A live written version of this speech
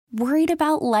Worried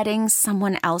about letting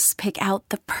someone else pick out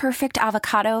the perfect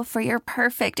avocado for your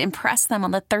perfect impress them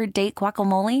on the third date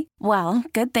guacamole? Well,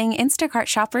 good thing Instacart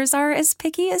shoppers are as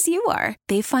picky as you are.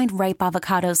 They find ripe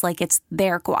avocados like it's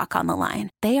their guac on the line.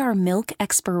 They are milk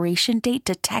expiration date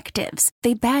detectives.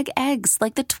 They bag eggs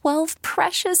like the 12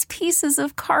 precious pieces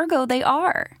of cargo they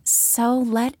are. So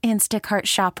let Instacart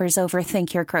shoppers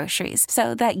overthink your groceries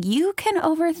so that you can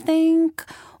overthink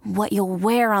what you'll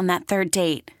wear on that third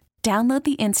date. Download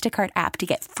the Instacart app to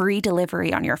get free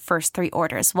delivery on your first 3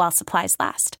 orders while supplies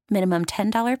last. Minimum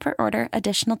 $10 per order.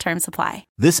 Additional terms apply.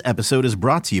 This episode is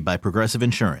brought to you by Progressive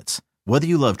Insurance. Whether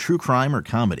you love true crime or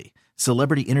comedy,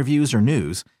 celebrity interviews or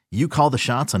news, you call the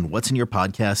shots on what's in your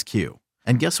podcast queue.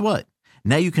 And guess what?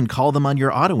 Now you can call them on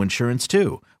your auto insurance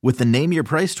too with the Name Your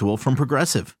Price tool from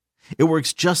Progressive. It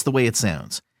works just the way it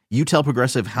sounds. You tell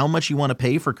Progressive how much you want to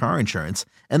pay for car insurance,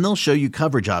 and they'll show you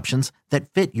coverage options that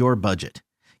fit your budget.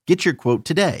 Get your quote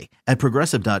today at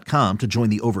Progressive.com to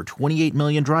join the over 28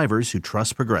 million drivers who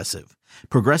trust Progressive.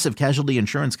 Progressive Casualty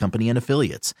Insurance Company and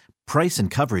Affiliates. Price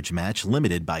and coverage match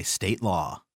limited by state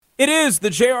law. It is the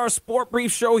JR Sport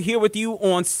Brief Show here with you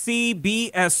on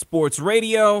CBS Sports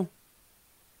Radio.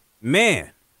 Man,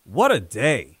 what a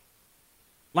day.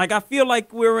 Like, I feel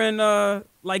like we're in,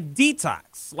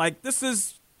 detox. Like, this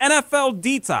is NFL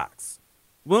detox.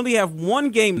 We only have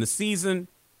one game in the season.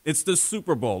 It's the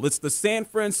Super Bowl. It's the San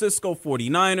Francisco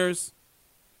 49ers.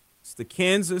 It's the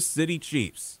Kansas City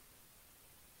Chiefs.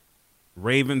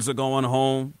 Ravens are going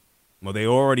home. Well, they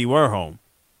already were home.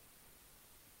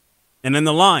 And then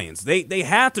the Lions. They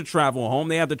had to travel home.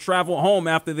 They had to travel home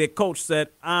after their coach said,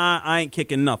 I ain't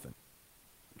kicking nothing.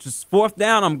 Just fourth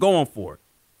down, I'm going for it.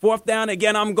 Fourth down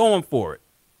again, I'm going for it.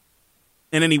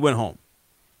 And then he went home.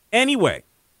 Anyway,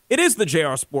 it is the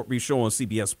JR Sport Brief Show on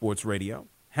CBS Sports Radio.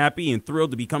 Happy and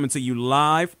thrilled to be coming to you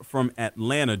live from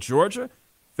Atlanta, Georgia.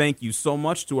 Thank you so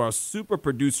much to our super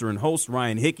producer and host,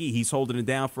 Ryan Hickey. He's holding it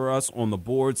down for us on the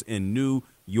boards in New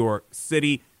York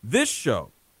City. This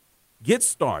show gets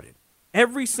started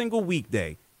every single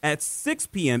weekday at 6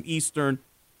 p.m. Eastern,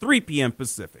 3 p.m.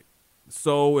 Pacific.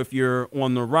 So if you're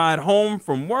on the ride home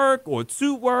from work or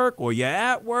to work or you're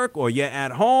at work or you're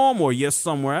at home or you're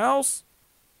somewhere else,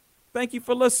 thank you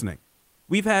for listening.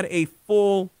 We've had a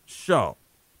full show.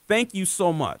 Thank you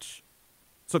so much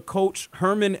to Coach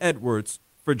Herman Edwards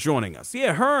for joining us.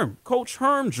 Yeah, Coach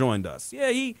Herm joined us. Yeah,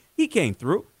 he came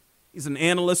through. He's an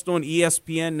analyst on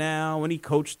ESPN now, and he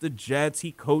coached the Jets,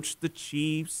 he coached the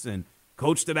Chiefs, and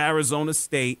coached at Arizona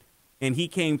State, and he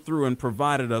came through and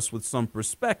provided us with some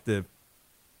perspective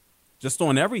just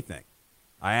on everything.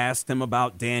 I asked him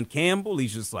about Dan Campbell.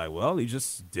 He's just like, well, he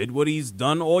just did what he's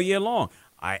done all year long.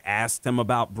 I asked him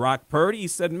about Brock Purdy. He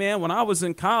said, man, when I was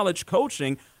in college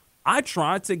coaching, I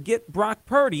tried to get Brock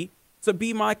Purdy to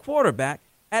be my quarterback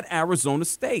at Arizona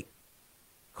State.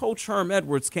 Coach Herm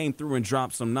Edwards came through and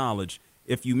dropped some knowledge.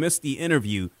 If you missed the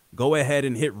interview, go ahead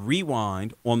and hit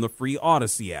rewind on the free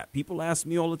Odyssey app. People ask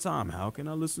me all the time, how can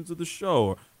I listen to the show?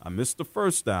 Or I missed the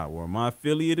first hour, or my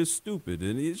affiliate is stupid.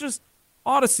 And it's just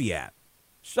Odyssey app.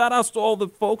 Shout outs to all the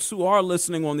folks who are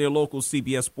listening on their local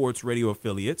CBS Sports Radio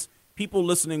affiliates, people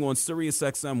listening on Sirius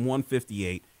XM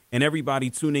 158, and everybody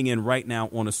tuning in right now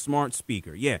on a smart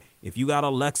speaker. Yeah, if you got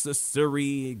Alexa,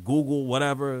 Siri, Google,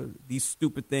 whatever these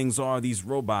stupid things are, these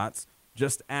robots,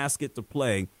 just ask it to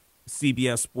play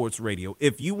CBS Sports Radio.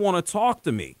 If you want to talk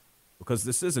to me, because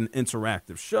this is an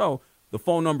interactive show, the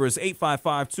phone number is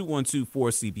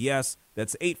 855-212-4CBS.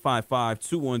 That's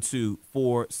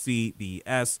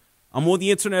 855-212-4CBS. I'm on the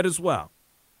internet as well.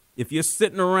 If you're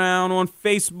sitting around on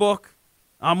Facebook,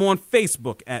 I'm on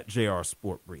Facebook at JR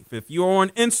Sport Brief. If you're on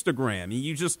Instagram and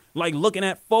you just like looking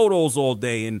at photos all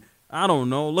day and, I don't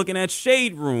know, looking at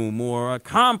Shade Room or a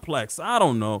Complex, I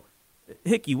don't know.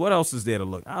 Hickey, what else is there to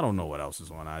look? I don't know what else is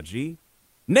on IG.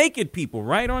 Naked people,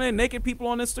 right on it? Naked people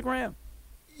on Instagram?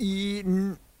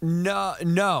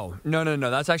 No.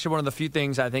 That's actually one of the few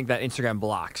things I think that Instagram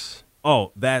blocks.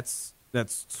 Oh, that's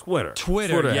Twitter.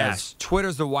 Twitter, yes.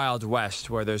 Twitter's the Wild West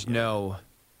where there's no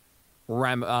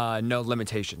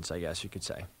limitations, I guess you could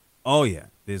say. Oh, yeah.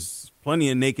 There's plenty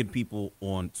of naked people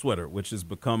on Twitter, which has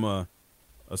become a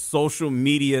social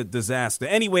media disaster.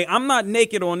 Anyway, I'm not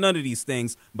naked on none of these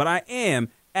things, but I am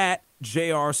at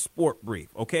JR Sport Brief,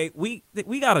 okay? We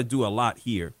got to do a lot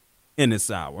here in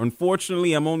this hour.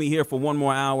 Unfortunately, I'm only here for one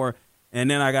more hour, and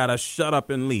then I got to shut up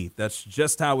and leave. That's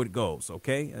just how it goes,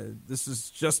 okay? This is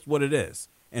just what it is.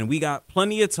 And we got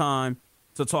plenty of time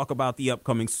to talk about the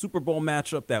upcoming Super Bowl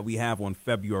matchup that we have on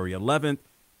February 11th.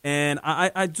 And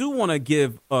I do want to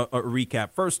give a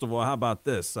recap. First of all, how about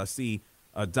this? I see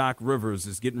Doc Rivers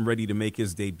is getting ready to make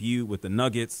his debut with the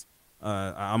Nuggets.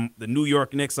 The New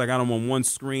York Knicks, I got them on one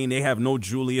screen. They have no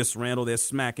Julius Randle. They're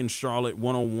smacking Charlotte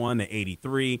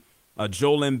 101-83.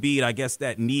 Joel Embiid, I guess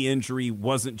that knee injury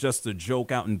wasn't just a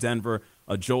joke out in Denver.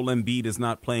 Joel Embiid is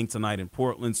not playing tonight in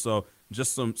Portland. So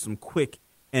just some quick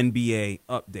NBA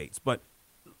updates. But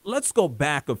let's go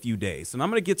back a few days. And I'm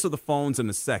going to get to the phones in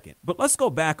a second. But let's go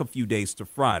back a few days to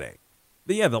Friday.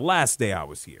 The last day I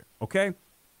was here, okay?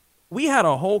 We had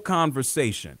a whole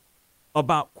conversation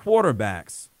about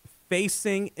quarterbacks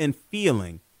facing and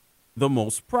feeling the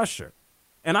most pressure.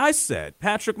 And I said,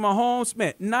 Patrick Mahomes,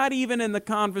 man, not even in the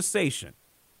conversation.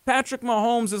 Patrick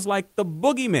Mahomes is like the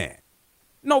boogeyman.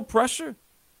 No pressure.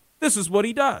 This is what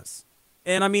he does.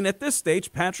 And, I mean, at this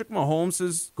stage, Patrick Mahomes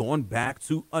is going back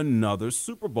to another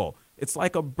Super Bowl. It's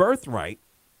like a birthright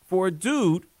for a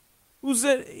dude who's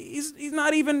he's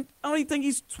not even, I don't even think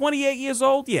he's 28 years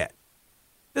old yet.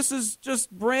 This is just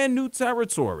brand new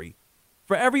territory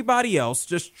for everybody else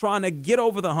just trying to get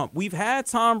over the hump. We've had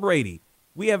Tom Brady.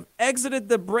 We have exited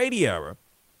the Brady era.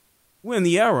 We're in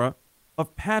the era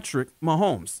of Patrick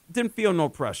Mahomes. Didn't feel no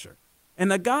pressure.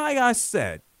 And the guy I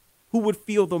said who would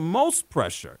feel the most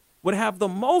pressure, would have the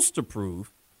most to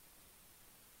prove,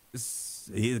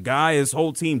 the guy, his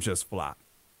whole team just flopped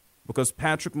because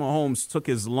Patrick Mahomes took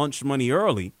his lunch money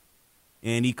early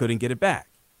and he couldn't get it back.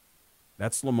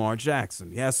 That's Lamar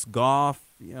Jackson. Yes, Goff,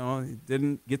 he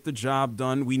didn't get the job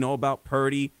done. We know about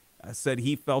Purdy. I said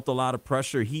he felt a lot of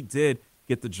pressure. He did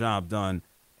get the job done.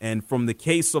 And from the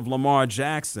case of Lamar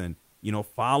Jackson,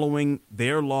 following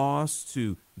their loss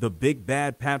to the big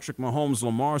bad Patrick Mahomes,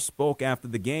 Lamar spoke after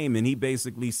the game, and he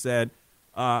basically said,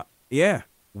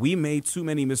 we made too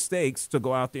many mistakes to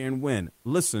go out there and win.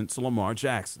 Listen to Lamar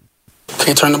Jackson.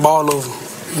 Can't turn the ball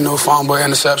over, fumble,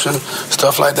 interception,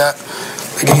 stuff like that.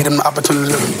 They gave them the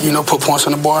opportunity to, put points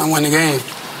on the board and win the game.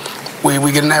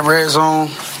 We get in that red zone.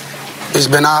 It's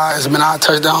been our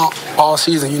touchdown all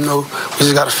season, We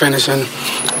just got to finish, and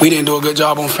we didn't do a good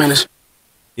job on finish.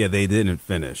 Yeah, they didn't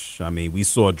finish. I mean, we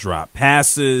saw drop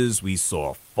passes, we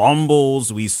saw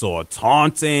fumbles, we saw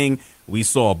taunting, we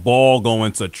saw a ball go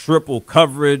into triple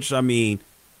coverage. I mean,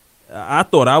 I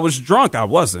thought I was drunk. I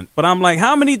wasn't. But I'm like,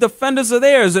 how many defenders are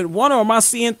there? Is it one or am I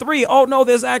seeing three? Oh, no,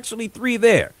 there's actually three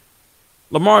there.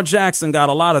 Lamar Jackson got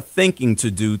a lot of thinking to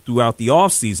do throughout the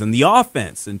offseason. The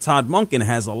offense, and Todd Monken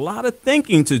has a lot of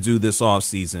thinking to do this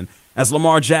offseason, as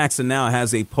Lamar Jackson now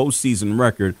has a postseason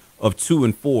record of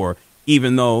 2-4,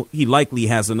 even though he likely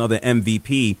has another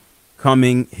MVP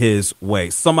coming his way.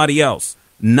 Somebody else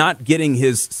not getting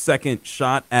his second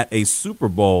shot at a Super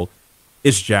Bowl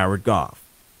is Jared Goff.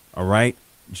 All right?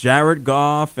 Jared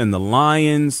Goff and the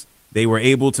Lions, they were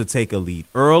able to take a lead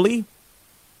early.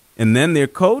 And then their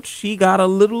coach, he got a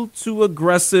little too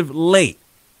aggressive late.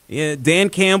 Yeah, Dan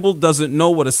Campbell doesn't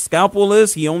know what a scalpel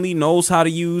is. He only knows how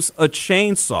to use a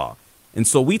chainsaw. And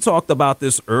so we talked about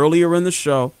this earlier in the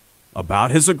show,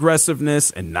 about his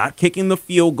aggressiveness and not kicking the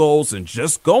field goals and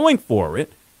just going for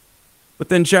it. But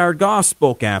then Jared Goff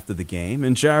spoke after the game,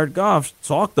 and Jared Goff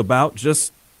talked about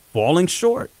just falling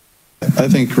short. I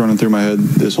think running through my head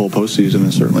this whole postseason,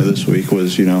 and certainly this week,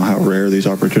 was, how rare these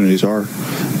opportunities are.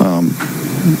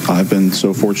 I've been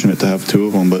so fortunate to have two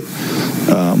of them, but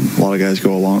a lot of guys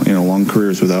go long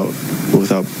careers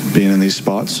without being in these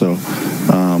spots. So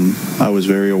I was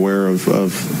very aware of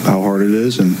how hard it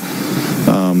is, and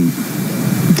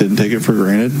didn't take it for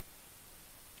granted.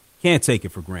 Can't take it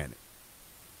for granted.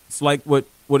 It's like what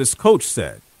his coach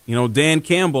said. Dan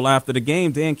Campbell after the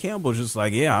game. Dan Campbell's just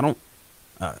like, I don't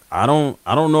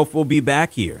know if we'll be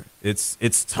back here.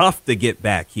 It's tough to get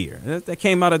back here. That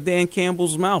came out of Dan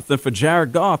Campbell's mouth. And for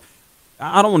Jared Goff,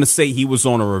 I don't want to say he was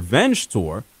on a revenge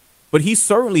tour, but he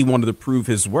certainly wanted to prove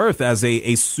his worth as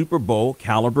a Super Bowl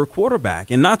caliber quarterback,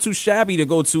 and not too shabby to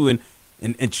go to an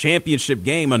championship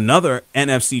game, another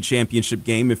NFC championship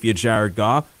game if you're Jared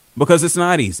Goff, because it's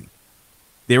not easy.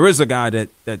 There is a guy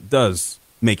that does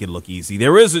make it look easy.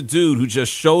 There is a dude who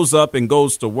just shows up and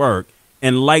goes to work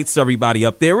and lights everybody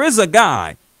up. There is a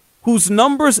guy whose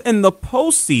numbers in the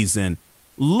postseason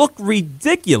look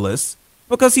ridiculous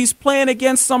because he's playing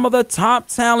against some of the top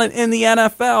talent in the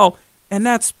NFL, and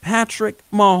that's Patrick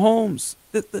Mahomes.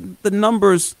 The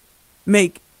numbers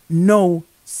make no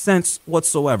sense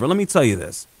whatsoever. Let me tell you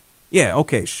this. Yeah,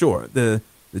 okay, sure. The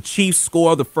Chiefs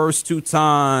score the first two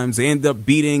times. They end up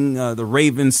beating the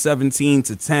Ravens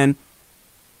 17-10.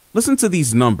 Listen to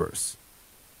these numbers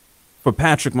for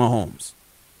Patrick Mahomes.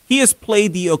 He has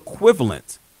played the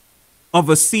equivalent of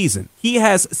a season. He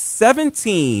has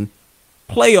 17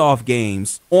 playoff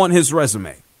games on his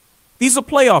resume. These are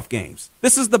playoff games.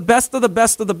 This is the best of the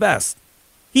best of the best.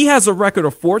 He has a record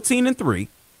of 14-3.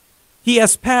 He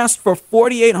has passed for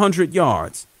 4,800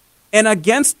 yards. And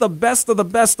against the best of the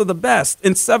best of the best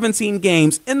in 17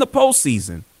 games in the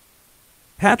postseason,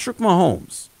 Patrick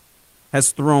Mahomes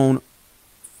has thrown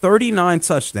 39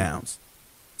 touchdowns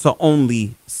to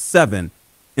only 7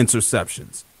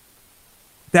 interceptions.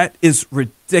 That is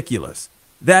ridiculous.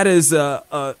 That is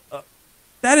an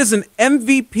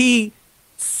MVP,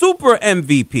 super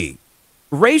MVP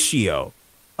ratio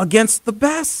against the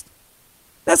best.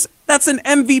 That's an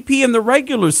MVP in the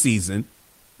regular season.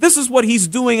 This is what he's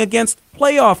doing against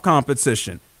playoff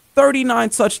competition. 39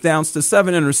 touchdowns to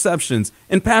 7 interceptions.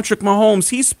 And Patrick Mahomes,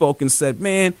 he spoke and said,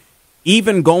 man,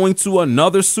 even going to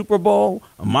another Super Bowl,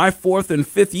 my 4th and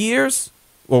 5 years,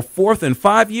 or 4th and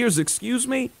 5 years, excuse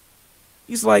me,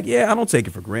 he's like, yeah, I don't take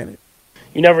it for granted.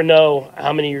 You never know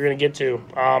how many you're going to get to,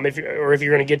 if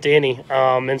you're going to get to any.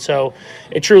 And so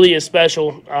it truly is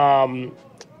special.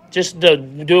 Just to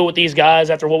do it with these guys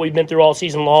after what we've been through all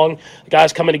season long, the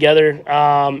guys coming together,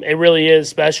 it really is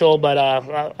special. But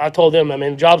I told them, I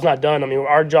mean, the job's not done. I mean,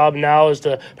 our job now is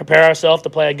to prepare ourselves to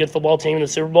play a good football team in the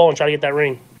Super Bowl and try to get that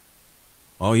ring.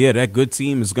 Oh, yeah, that good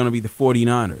team is going to be the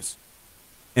 49ers.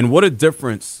 And what a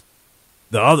difference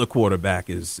the other quarterback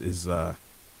is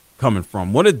coming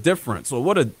from. What a difference, or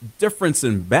what a difference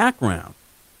in background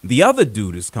the other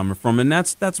dude is coming from, and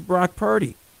that's Brock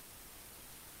Purdy.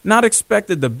 Not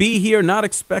expected to be here, not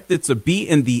expected to be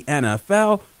in the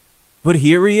NFL, but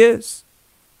here he is.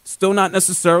 Still not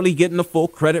necessarily getting the full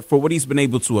credit for what he's been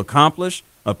able to accomplish.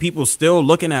 People still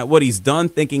looking at what he's done,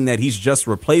 thinking that he's just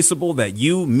replaceable, that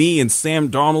you, me, and Sam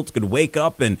Darnold could wake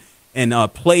up and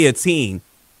play a team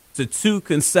to 2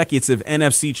 consecutive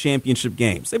NFC championship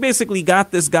games. They basically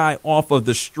got this guy off of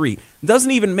the street.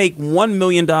 Doesn't even make $1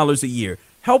 million a year.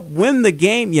 Helped win the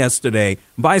game yesterday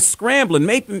by scrambling,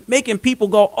 making people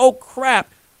go, oh, crap,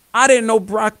 I didn't know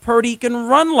Brock Purdy can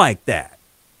run like that.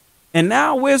 And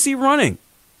now where's he running?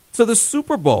 To the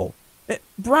Super Bowl.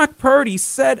 Brock Purdy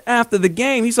said after the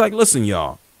game, he's like, listen,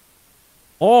 y'all,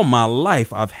 all my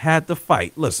life I've had to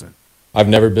fight. Listen. I've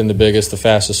never been the biggest, the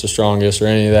fastest, the strongest, or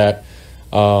any of that.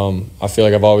 I feel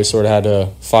like I've always sort of had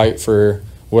to fight for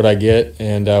what I get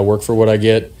and work for what I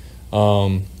get.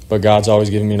 But God's always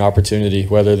given me an opportunity,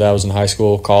 whether that was in high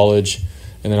school, college,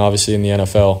 and then obviously in the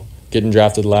NFL. Getting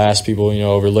drafted last, people,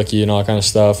 overlook you and all that kind of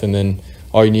stuff, and then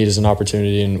all you need is an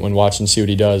opportunity and when watching, see what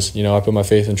he does. I put my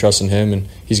faith and trust in him, and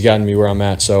he's gotten me where I'm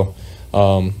at. So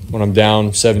when I'm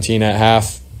down 17 at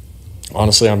half,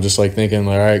 honestly, I'm just like thinking,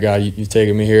 all right, God, you've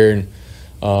taken me here,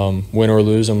 and win or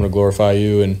lose, I'm going to glorify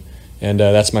you, and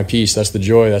that's my peace, that's the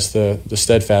joy, that's the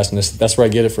steadfastness. That's where I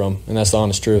get it from, and that's the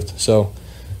honest truth. So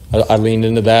I leaned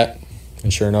into that,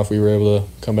 and sure enough, we were able to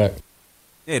come back.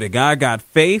 Hey, the guy got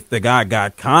faith, the guy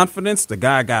got confidence, the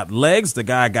guy got legs, the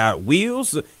guy got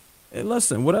wheels. Hey,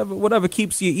 listen, whatever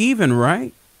keeps you even,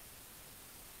 right?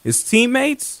 His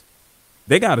teammates,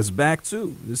 they got his back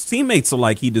too. His teammates are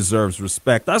like he deserves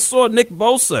respect. I saw Nick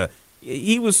Bosa.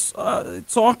 He was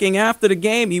talking after the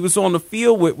game. He was on the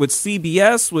field with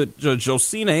CBS, with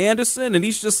Josina Anderson, and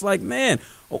he's just like, man,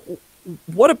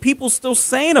 what are people still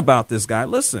saying about this guy?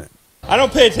 Listen. I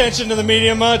don't pay attention to the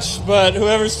media much, but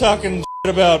whoever's talking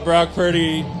shit about Brock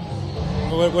Purdy,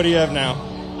 what do you have now?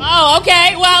 Oh,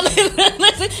 okay. Well,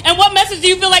 listen. And what message do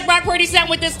you feel like Brock Purdy sent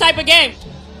with this type of game?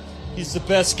 He's the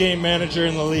best game manager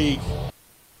in the league.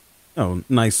 Oh,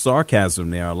 nice sarcasm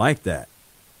there. I like that.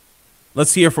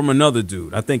 Let's hear from another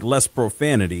dude. I think less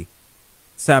profanity.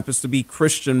 This happens to be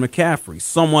Christian McCaffrey,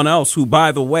 someone else who,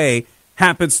 by the way,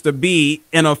 happens to be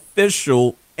an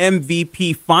official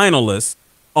MVP finalist,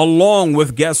 along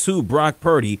with, guess who, Brock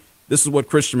Purdy. This is what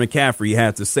Christian McCaffrey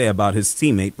had to say about his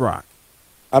teammate Brock.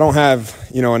 I don't have,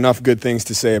 enough good things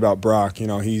to say about Brock.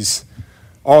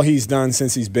 All he's done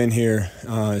since he's been here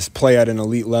is play at an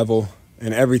elite level,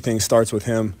 and everything starts with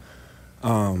him.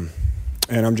 And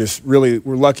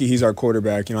we're lucky he's our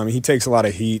quarterback. He takes a lot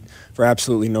of heat for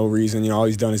absolutely no reason. All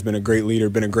he's done is been a great leader,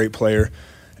 been a great player,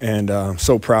 and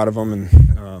so proud of him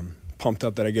and pumped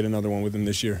up that I get another one with him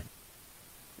this year.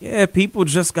 Yeah, people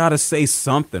just got to say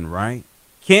something, right?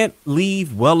 Can't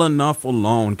leave well enough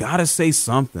alone. Got to say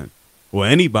something. Well,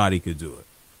 anybody could do it.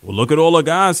 Well, look at all the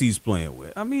guys he's playing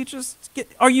with. I mean,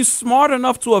 are you smart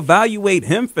enough to evaluate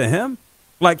him for him?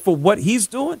 Like for what he's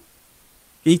doing?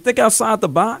 Can you think outside the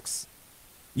box?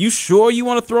 You sure you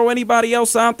want to throw anybody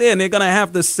else out there and they're going to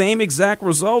have the same exact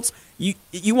results?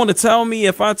 You want to tell me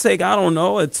if I take, I don't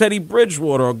know, a Teddy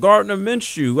Bridgewater or Gardner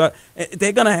Minshew,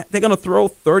 they're gonna throw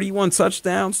 31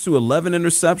 touchdowns to 11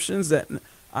 interceptions?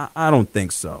 I don't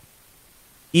think so.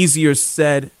 Easier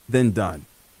said than done.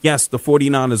 Yes, the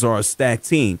 49ers are a stacked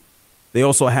team. They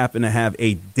also happen to have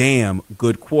a damn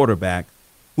good quarterback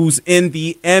who's in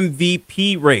the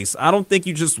MVP race. I don't think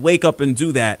you just wake up and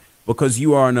do that because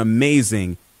you are an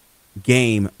amazing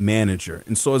game manager.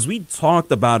 And so as we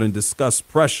talked about and discussed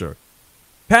pressure,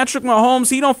 Patrick Mahomes,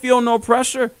 he don't feel no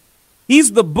pressure.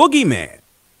 He's the boogeyman.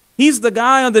 He's the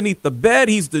guy underneath the bed.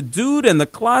 He's the dude in the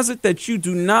closet that you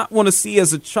do not want to see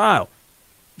as a child.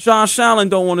 Josh Allen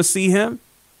don't want to see him.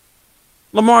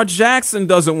 Lamar Jackson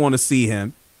doesn't want to see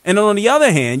him. And on the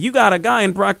other hand, you got a guy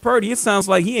in Brock Purdy, it sounds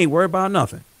like he ain't worried about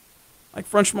nothing. Like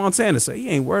French Montana said, he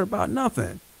ain't worried about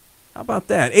nothing. How about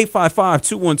that?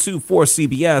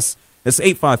 855-212-4CBS. That's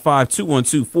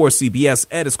 855-212-4CBS.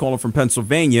 Ed is calling from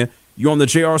Pennsylvania. You're on the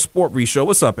JR Sport Brief Show.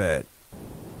 What's up, Ed?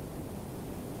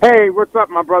 Hey, what's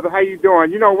up, my brother? How you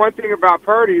doing? You know, one thing about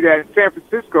Purdy that San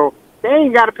Francisco, they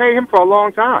ain't got to pay him for a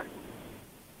long time.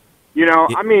 You know,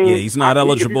 I mean... Yeah, he's not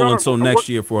eligible until next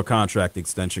year for a contract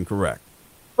extension, correct?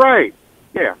 Right.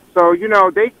 Yeah. So, you know,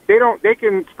 they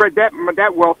can spread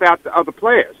that wealth out to other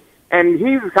players. And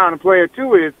he's the kind of player,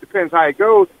 too, depends how it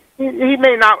goes. He ain't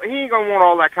going to want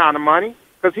all that kind of money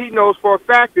because he knows for a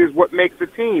fact is what makes a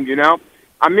team, you know.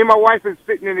 Me and my wife was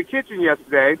sitting in the kitchen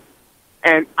yesterday,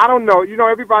 and I don't know, you know,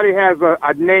 everybody has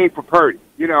a name for Purdy,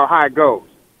 you know, how it goes.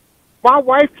 My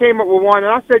wife came up with one,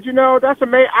 and I said, you know, that's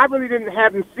amazing. I really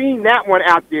haven't seen that one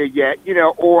out there yet, you know,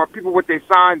 or people with their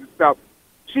signs and stuff.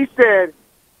 She said,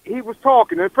 he was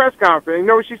talking in the press conference. You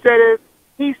know what she said is,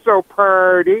 he's so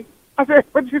Purdy. I said,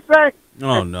 what'd you say?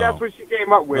 Oh, no. That's what she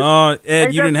came up with. Oh,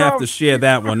 Ed, you didn't have to share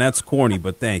that one. That's corny,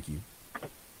 but thank you.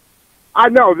 I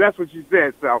know. That's what she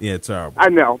said, so. Yeah, it's terrible. I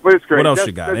know, but it's great. What else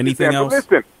you got? Anything else?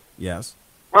 Listen. Yes.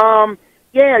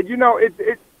 Yeah, you know,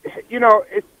 it's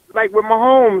like with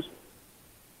Mahomes,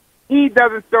 he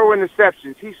doesn't throw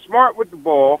interceptions. He's smart with the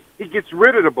ball. He gets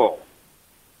rid of the ball,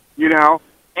 you know.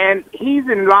 And he's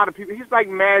in a lot of people. He's like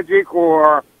Magic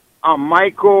or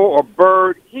Michael or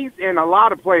Bird. He's in a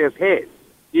lot of players' heads.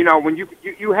 You know, when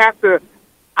you have to,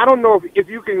 I don't know if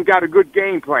you can got a good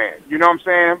game plan. You know what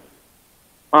I'm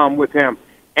saying? With him.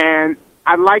 And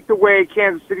I like the way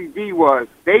Kansas City D was.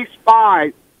 They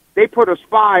put a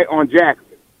spy on Jackson.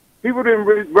 People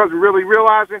wasn't really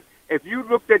realizing. If you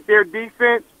looked at their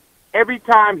defense, every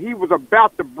time he was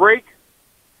about to break,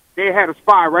 they had a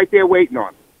spy right there waiting on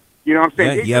him. You know what I'm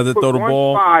saying? Yeah, he had to throw the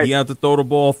ball. He had to throw the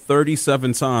ball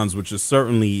 37 times, which is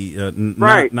certainly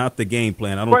not the game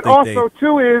plan. I don't think also,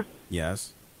 too, is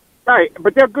yes, right.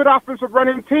 But they're a good offensive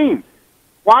running team.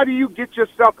 Why do you get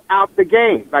yourself out the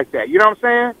game like that? You know what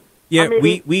I'm saying? Yeah, I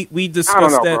mean, we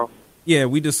discussed that. Bro. Yeah,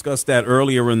 we discussed that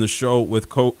earlier in the show with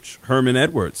Coach Herman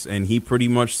Edwards, and he pretty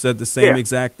much said the same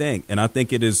exact thing. And I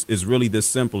think it is really this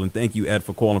simple. And thank you, Ed,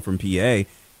 for calling from PA.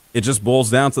 It just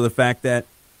boils down to the fact that,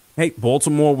 hey,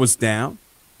 Baltimore was down.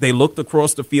 They looked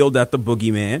across the field at the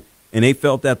boogeyman, and they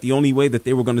felt that the only way that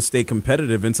they were going to stay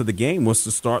competitive into the game was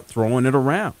to start throwing it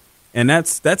around. And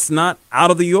that's not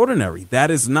out of the ordinary. That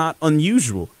is not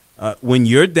unusual. When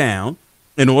you're down,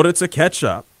 in order to catch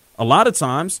up, a lot of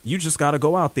times you just got to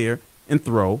go out there and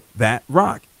throw that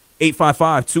rock.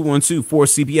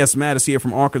 855-212-4CBS. Matt is here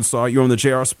from Arkansas. You're on the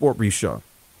JR Sport Brief Show.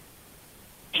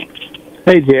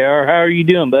 Hey, JR. How are you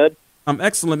doing, bud? I'm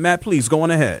excellent, Matt. Please, go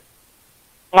on ahead.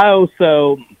 I've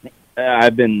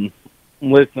been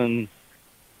listening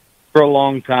for a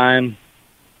long time,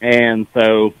 and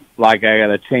so, I got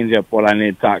to change up what I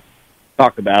need to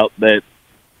talk about. But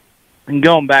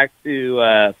going back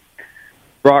to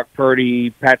Brock Purdy,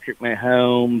 Patrick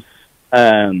Mahomes,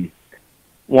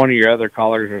 one of your other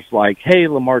callers was like, hey,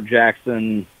 Lamar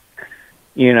Jackson,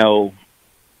 you know,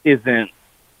 isn't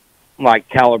like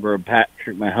caliber of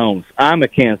Patrick Mahomes. I'm a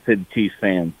Kansas City Chiefs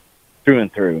fan through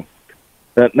and through.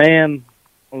 But, man,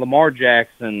 Lamar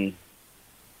Jackson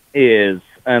is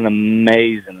an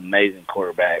amazing, amazing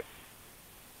quarterback.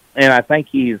 And I think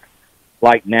he's,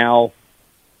 now,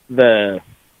 the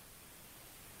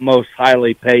most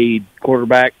highly paid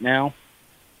quarterback now.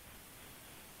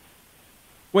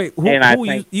 Wait,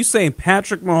 you saying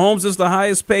Patrick Mahomes is the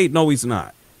highest paid? No, he's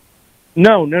not.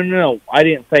 No. I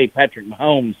didn't say Patrick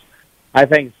Mahomes. I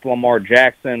think it's Lamar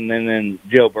Jackson and then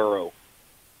Joe Burrow.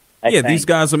 These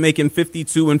guys are making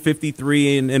 52 and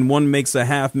 53, and one makes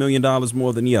 $500,000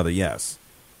 more than the other, yes.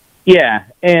 Yeah,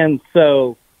 and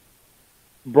so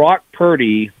Brock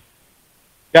Purdy,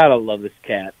 gotta love this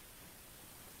cat.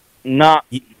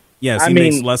 He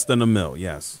makes less than $1 million,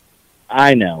 yes.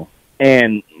 I know,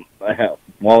 and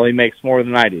he makes more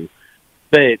than I do.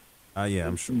 But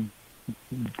I'm sure.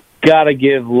 Gotta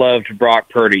give love to Brock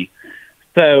Purdy.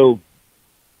 So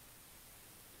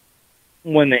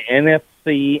when the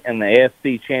NFC and the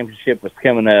AFC championship was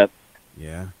coming up,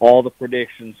 all the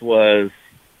predictions was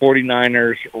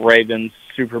 49ers, Ravens,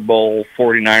 Super Bowl.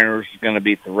 49ers is going to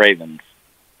beat the Ravens.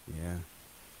 Yeah.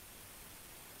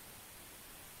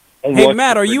 Hey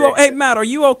Matt, are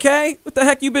you okay? What the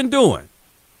heck you been doing?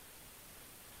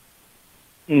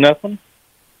 Nothing.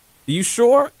 Are you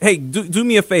sure? Hey, do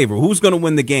me a favor. Who's going to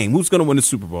win the game? Who's going to win the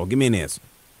Super Bowl? Give me an answer.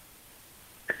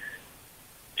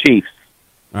 Chiefs.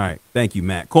 All right. Thank you,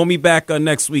 Matt. Call me back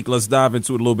next week. Let's dive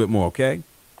into it a little bit more, okay?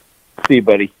 See you,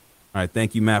 buddy. All right.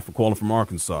 Thank you, Matt, for calling from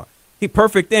Arkansas. Hey,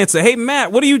 perfect answer. Hey,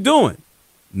 Matt, what are you doing?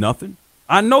 Nothing.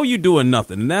 I know you're doing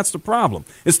nothing, and that's the problem.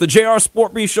 It's the JR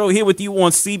Sport Brief Show here with you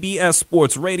on CBS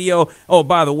Sports Radio. Oh,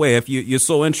 by the way, if you're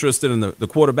so interested in the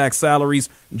quarterback salaries,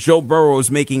 Joe Burrow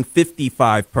is making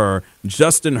 $55 per.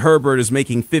 Justin Herbert is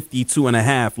making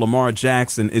 $52.5. Lamar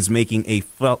Jackson is making a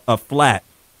flat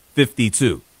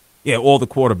 $52. Yeah, all the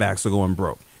quarterbacks are going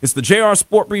broke. It's the JR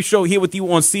Sport Brief Show here with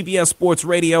you on CBS Sports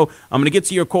Radio. I'm going to get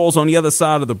to your calls on the other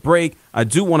side of the break. I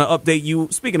do want to update you.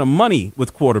 Speaking of money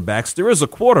with quarterbacks, there is a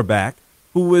quarterback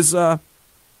who is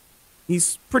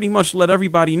he's pretty much let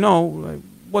everybody know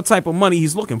what type of money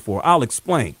he's looking for. I'll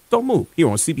explain. Don't move here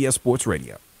on CBS Sports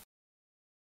Radio.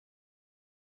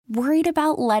 Worried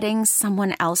about letting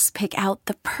someone else pick out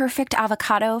the perfect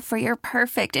avocado for your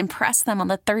perfect impress them on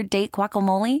the third date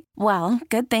guacamole? Well,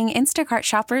 good thing Instacart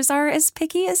shoppers are as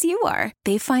picky as you are.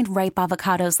 They find ripe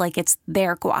avocados like it's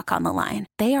their guac on the line.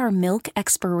 They are milk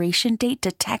expiration date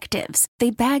detectives.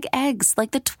 They bag eggs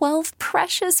like the 12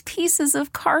 precious pieces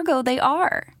of cargo they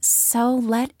are. So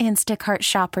let Instacart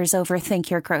shoppers overthink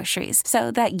your groceries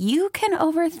so that you can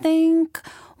overthink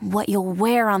what you'll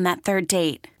wear on that third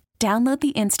date. Download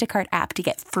the Instacart app to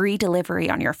get free delivery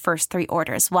on your first 3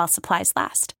 orders while supplies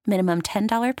last. Minimum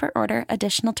 $10 per order.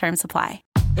 Additional terms apply.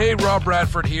 Hey, Rob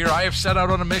Bradford here. I have set out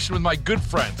on a mission with my good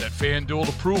friends at FanDuel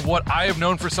to prove what I have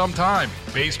known for some time.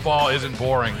 Baseball isn't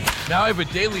boring. Now I have a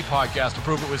daily podcast to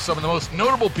prove it with some of the most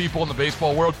notable people in the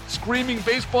baseball world, screaming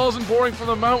baseball isn't boring from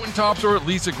the mountaintops, or at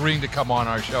least agreeing to come on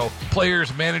our show.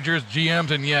 Players, managers,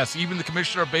 GMs, and yes, even the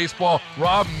commissioner of baseball,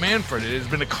 Rob Manfred. It has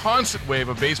been a constant wave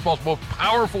of baseball's most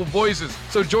powerful voices.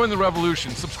 So join the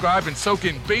revolution. Subscribe and soak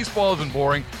in Baseball Isn't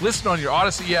Boring. Listen on your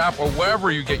Odyssey app or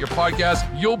wherever you get your podcasts.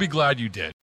 You'll be glad you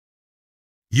did.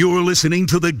 You're listening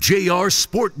to the JR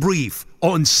Sport Brief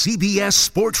on CBS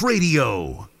Sports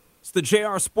Radio. It's the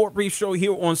JR Sport Brief Show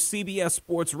here on CBS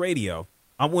Sports Radio.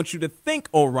 I want you to thank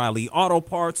O'Reilly Auto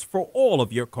Parts for all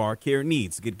of your car care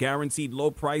needs. Get guaranteed low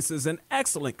prices and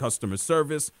excellent customer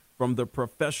service from the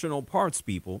professional parts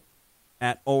people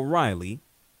at O'Reilly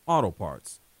Auto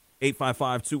Parts.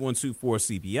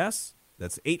 855-212-4CBS.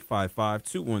 That's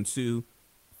 855-212-4CBS.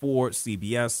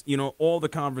 You know, all the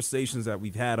conversations that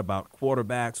we've had about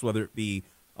quarterbacks, whether it be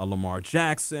Lamar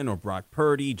Jackson or Brock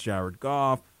Purdy, Jared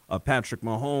Goff, Patrick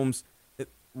Mahomes.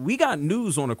 We got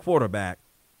news on a quarterback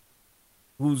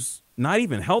who's not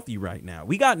even healthy right now.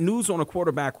 We got news on a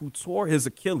quarterback who tore his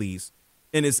Achilles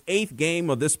in his 8th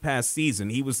game of this past season.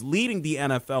 He was leading the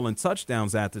NFL in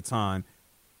touchdowns at the time.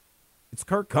 It's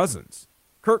Kirk Cousins.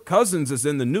 Kirk Cousins is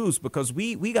in the news because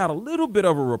we got a little bit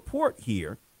of a report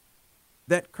here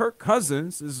that Kirk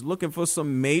Cousins is looking for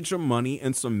some major money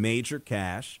and some major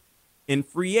cash in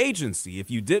free agency. If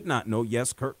you did not know,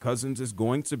 yes, Kirk Cousins is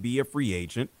going to be a free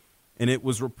agent, and it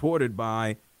was reported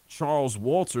by Charles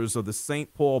Walters of the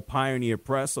St. Paul Pioneer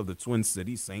Press of the Twin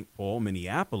Cities, St. Paul,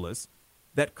 Minneapolis,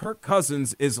 that Kirk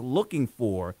Cousins is looking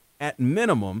for, at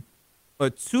minimum,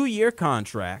 a 2-year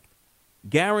contract,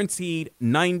 guaranteed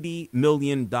 $90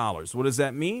 million. What does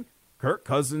that mean? Kirk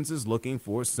Cousins is looking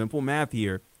for, simple math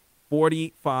here,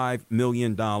 $45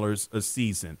 million a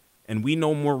season. And we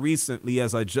know more recently,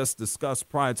 as I just discussed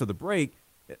prior to the break,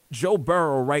 Joe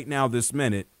Burrow right now this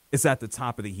minute is at the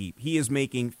top of the heap. He is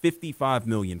making $55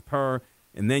 million per,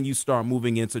 and then you start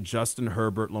moving into Justin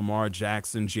Herbert, Lamar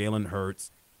Jackson, Jalen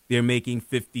Hurts. They're making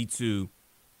 $52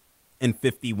 and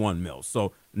 $51 mil.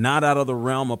 So not out of the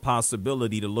realm of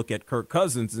possibility to look at Kirk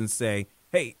Cousins and say,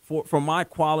 hey, for my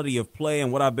quality of play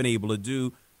and what I've been able to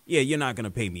do, yeah, you're not going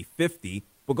to pay me $50.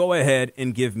 But go ahead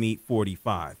and give me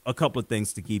 $45. A couple of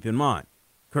things to keep in mind.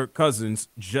 Kirk Cousins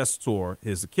just tore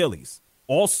his Achilles.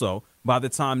 Also, by the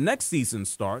time next season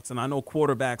starts, and I know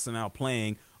quarterbacks are now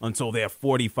playing until they're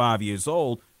 45 years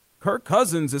old, Kirk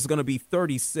Cousins is going to be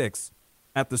 36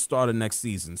 at the start of next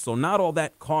season. So not all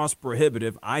that cost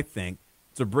prohibitive, I think,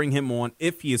 to bring him on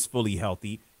if he is fully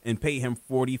healthy and pay him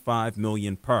 $45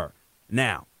 million per.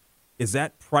 Now, is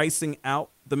that pricing out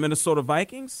the Minnesota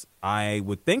Vikings? I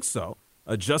would think so.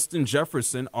 Justin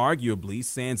Jefferson, arguably,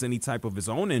 sans any type of his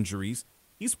own injuries,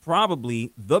 he's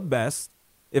probably the best,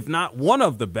 if not one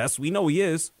of the best, we know he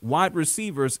is, wide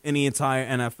receivers in the entire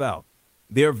NFL.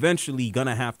 they're eventually going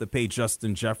to have to pay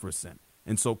Justin Jefferson.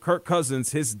 And so Kirk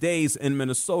Cousins, his days in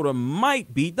Minnesota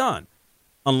might be done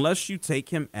unless you take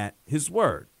him at his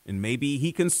word. And maybe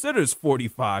he considers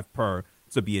 45 per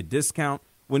to be a discount.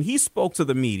 When he spoke to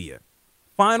the media,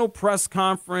 final press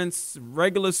conference,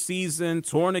 regular season,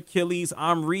 torn Achilles,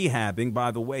 I'm rehabbing.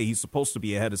 By the way, he's supposed to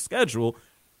be ahead of schedule.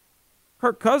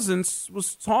 Kirk Cousins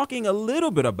was talking a little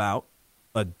bit about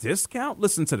a discount.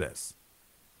 Listen to this.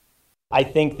 I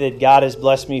think that God has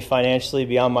blessed me financially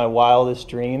beyond my wildest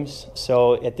dreams.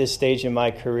 So at this stage in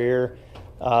my career,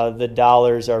 the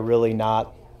dollars are really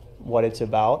not what it's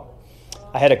about.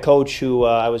 I had a coach who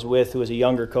I was with who was a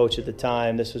younger coach at the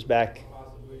time. This was back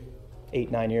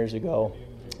 8-9 years ago.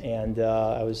 And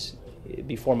I was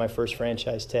before my first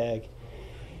franchise tag.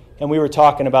 And we were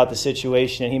talking about the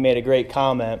situation, and he made a great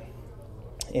comment.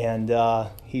 And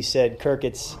he said, Kirk,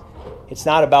 it's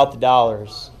not about the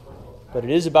dollars, but it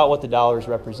is about what the dollars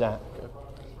represent.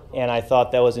 And I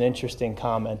thought that was an interesting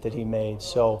comment that he made.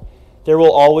 So there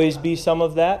will always be some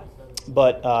of that,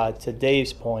 but to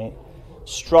Dave's point,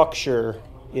 structure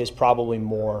is probably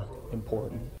more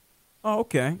important. Oh,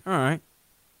 okay. All right.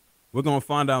 We're going to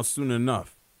find out soon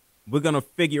enough. We're going to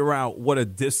figure out what a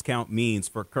discount means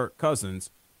for Kirk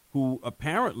Cousins, who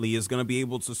apparently is going to be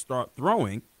able to start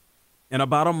throwing in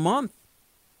about a month.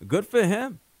 Good for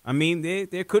him. I mean,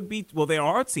 there could be, well, there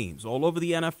are teams all over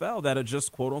the NFL that are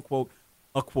just, quote unquote,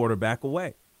 a quarterback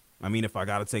away. I mean, if I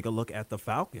got to take a look at the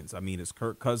Falcons, I mean, is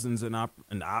Kirk Cousins an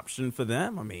option for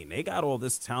them? I mean, they got all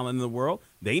this talent in the world.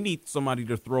 They need somebody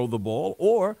to throw the ball,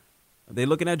 or they're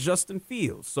looking at Justin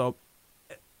Fields. So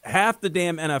half the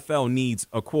damn NFL needs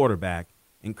a quarterback,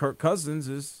 and Kirk Cousins,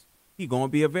 is he going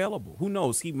to be available? Who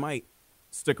knows? He might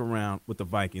stick around with the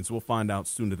Vikings. We'll find out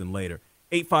sooner than later.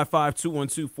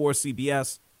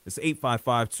 855-212-4CBS. It's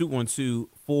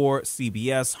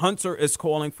 855-212-4CBS. Hunter is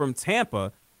calling from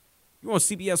Tampa. You're on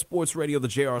CBS Sports Radio, the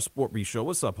JR Sport Brief Show.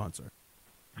 What's up, Hunter?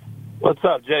 What's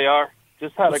up, JR?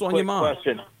 Just had What's a on quick your mind?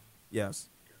 question. Yes.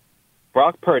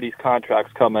 Brock Purdy's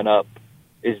contract's coming up.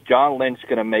 Is John Lynch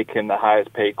going to make him the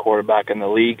highest-paid quarterback in the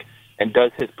league? And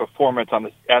does his performance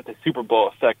at the Super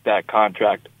Bowl affect that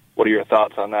contract? What are your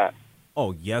thoughts on that?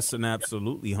 Oh, yes, and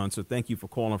absolutely, Hunter. Thank you for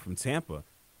calling from Tampa.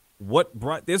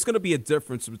 There's going to be a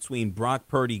difference between Brock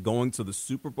Purdy going to the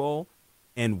Super Bowl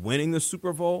and winning the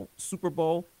Super Bowl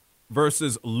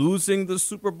versus losing the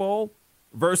Super Bowl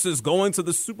versus going to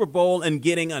the Super Bowl and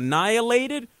getting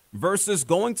annihilated versus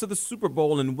going to the Super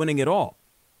Bowl and winning it all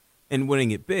and winning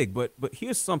it big. But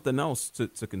here's something else to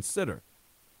consider.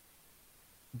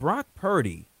 Brock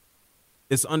Purdy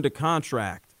is under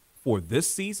contract for this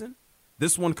season,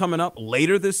 this one coming up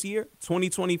later this year,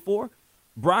 2024.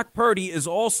 Brock Purdy is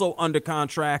also under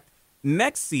contract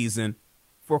next season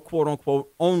for, quote-unquote,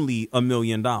 only $1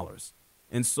 million.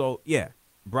 And so, yeah,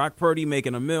 Brock Purdy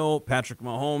making $1 million, Patrick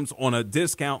Mahomes on a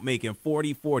discount making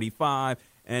 40, 45,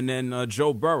 and then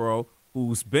Joe Burrow,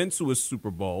 who's been to a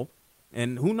Super Bowl.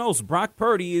 And who knows, Brock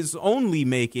Purdy is only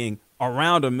making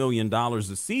around $1 million a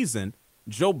season.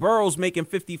 Joe Burrow's making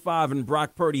 55, and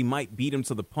Brock Purdy might beat him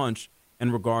to the punch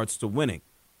in regards to winning.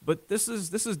 But this is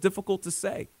difficult to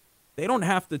say. They don't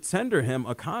have to tender him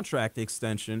a contract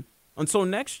extension until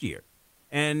next year.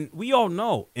 And we all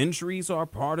know injuries are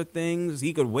part of things.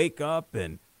 He could wake up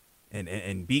and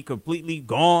be completely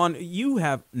gone. You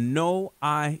have no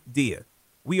idea.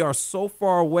 We are so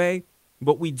far away,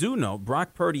 but we do know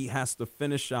Brock Purdy has to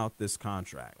finish out this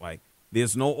contract. Like,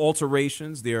 there's no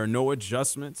alterations. There are no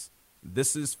adjustments.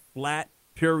 This is flat,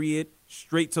 period,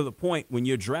 straight to the point. When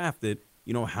you're drafted,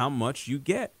 you know how much you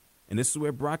get. And this is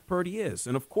where Brock Purdy is.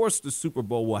 And, of course, the Super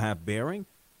Bowl will have bearing.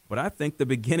 But I think the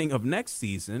beginning of next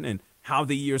season and how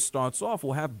the year starts off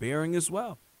will have bearing as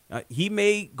well. He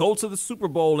may go to the Super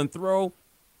Bowl and throw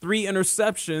 3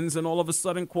 interceptions, and all of a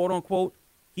sudden, quote-unquote,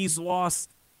 he's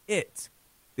lost it.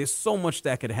 There's so much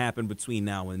that could happen between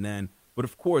now and then. But,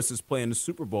 of course, his play in the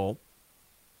Super Bowl,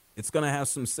 it's going to have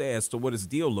some say as to what his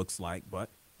deal looks like. But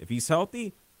if he's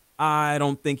healthy, I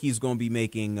don't think he's going to be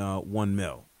making $1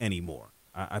 million anymore.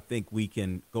 I think we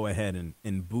can go ahead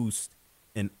and boost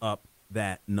and up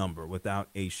that number without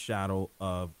a shadow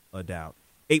of a doubt.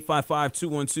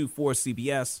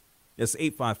 855-212-4CBS. That's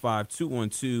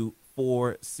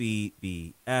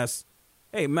 855-212-4CBS.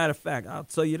 Hey, matter of fact, I'll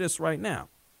tell you this right now.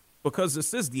 Because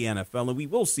this is the NFL and we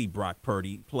will see Brock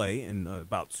Purdy play in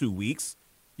about 2 weeks,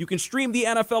 you can stream the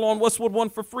NFL on Westwood One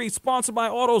for free, sponsored by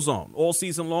AutoZone. All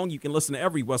season long, you can listen to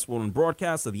every Westwood One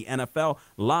broadcast of the NFL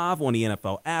live on the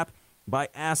NFL app by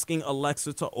asking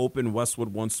Alexa to open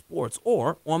Westwood One Sports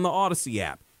or on the Odyssey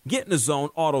app. Get in the zone,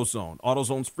 AutoZone.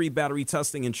 AutoZone's free battery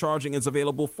testing and charging is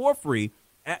available for free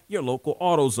at your local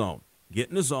AutoZone. Get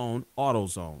in the zone,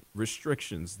 AutoZone.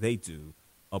 Restrictions, they do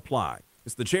apply.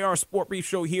 It's the JR Sport Brief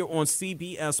Show here on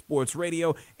CBS Sports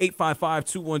Radio,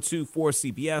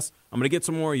 855-212-4CBS. I'm going to get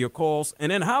some more of your calls.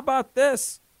 And then how about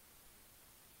this?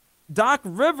 Doc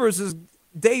Rivers is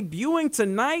debuting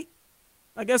tonight.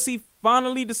 I guess he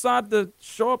finally decided to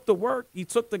show up to work. He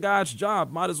took the guy's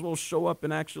job. Might as well show up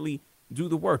and actually do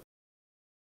the work.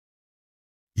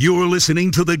 You're listening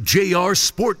to the JR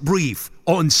Sport Brief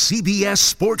on CBS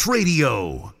Sports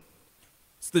Radio.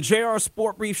 It's the JR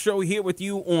Sport Brief Show here with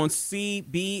you on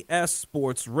CBS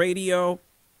Sports Radio.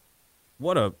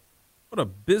 What a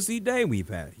busy day we've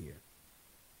had here.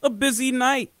 A busy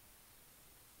night.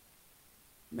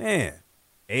 Man,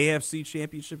 AFC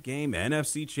Championship game,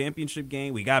 NFC Championship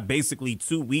game. We got basically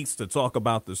 2 weeks to talk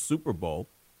about the Super Bowl.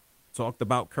 Talked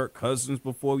about Kirk Cousins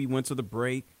before we went to the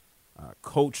break.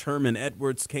 Coach Herman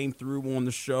Edwards came through on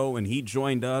the show, and he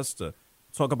joined us to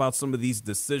talk about some of these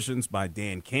decisions by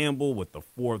Dan Campbell with the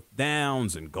fourth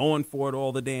downs and going for it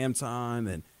all the damn time,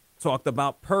 and talked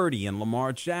about Purdy and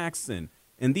Lamar Jackson.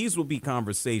 And these will be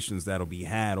conversations that'll be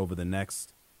had over the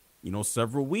next,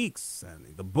 several weeks.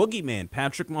 And the boogeyman,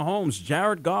 Patrick Mahomes,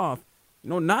 Jared Goff,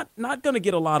 not going to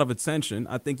get a lot of attention.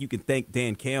 I think you can thank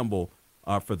Dan Campbell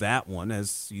for that one,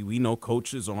 as we know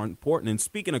coaches are important. And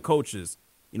speaking of coaches,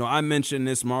 I mentioned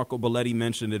this, Marco Belletti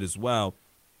mentioned it as well.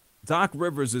 Doc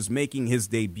Rivers is making his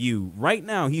debut. Right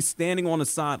now, he's standing on the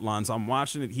sidelines. I'm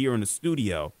watching it here in the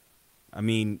studio. I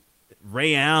mean,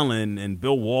 Ray Allen and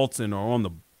Bill Walton are on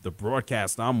the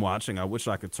broadcast I'm watching. I wish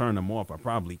I could turn them off. I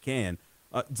probably can.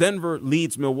 Denver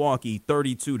leads Milwaukee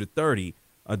 32-30.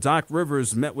 Doc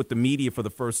Rivers met with the media for the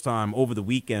first time over the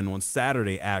weekend on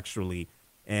Saturday, actually,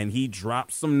 and he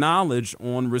dropped some knowledge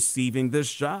on receiving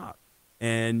this job.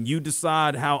 And you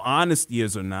decide how honest he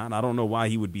is or not. I don't know why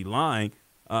he would be lying.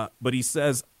 But he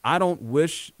says, I don't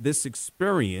wish this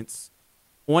experience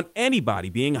on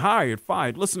anybody being hired,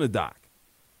 fired. Listen to Doc.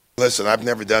 Listen, I've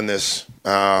never done this.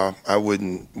 I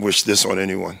wouldn't wish this on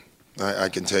anyone. I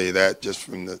can tell you that just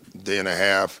from the day and a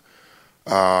half.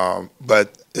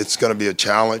 But it's going to be a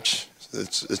challenge.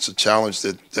 It's a challenge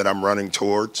that I'm running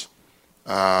towards.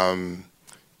 Got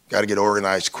to get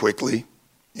organized quickly,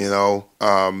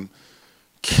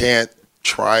 Can't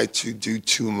try to do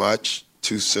too much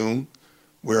too soon.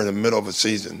 We're in the middle of a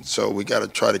season, so we got to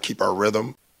try to keep our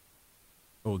rhythm.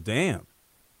 Oh, damn.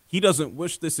 He doesn't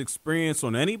wish this experience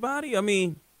on anybody? I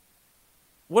mean,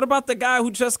 what about the guy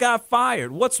who just got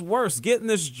fired? What's worse, getting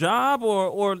this job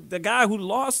or the guy who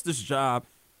lost this job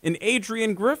in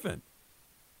Adrian Griffin?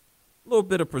 A little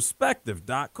bit of perspective,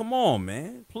 Doc. Come on,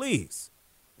 man. Please.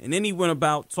 And then he went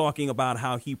about talking about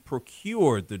how he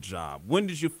procured the job. When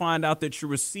did you find out that you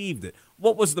received it?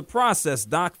 What was the process,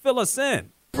 Doc? Fill us in.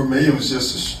 For me, it was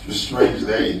just a strange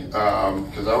day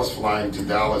because I was flying to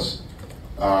Dallas.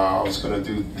 I was going to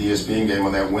do the ESPN game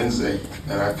on that Wednesday,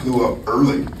 and I flew up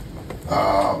early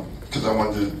because I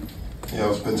wanted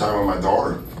to, spend time with my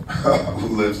daughter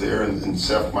who lives there, and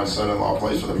Seth, my son-in-law,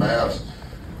 plays for the Mavs.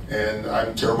 And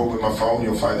I'm terrible with my phone.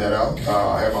 You'll find that out.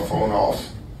 I have my phone off.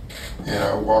 And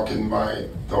I walk in my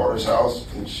daughter's house,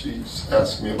 and she's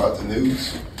asking me about the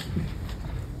news.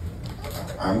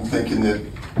 I'm thinking that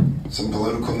some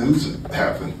political news had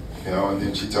happened, and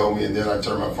then she told me, and then I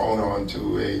turned my phone on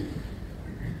to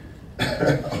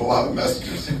a lot of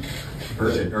messages.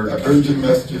 Urgent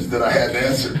messages that I hadn't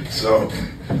answered. So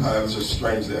it was a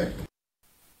strange day.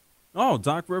 Oh,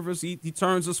 Doc Rivers, he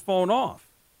turns his phone off.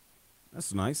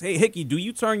 That's nice. Hey, Hickey, do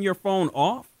you turn your phone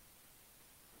off?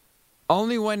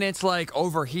 Only when it's like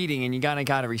overheating and you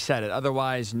gotta reset it.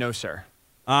 Otherwise, no, sir.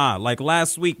 Like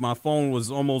last week, my phone was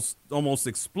almost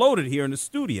exploded here in the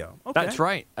studio.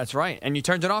 Okay. That's right. And you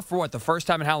turned it off for what? The first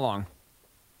time in how long?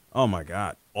 Oh my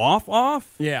God,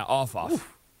 off? Yeah, off.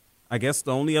 Oof. I guess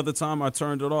the only other time I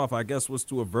turned it off, was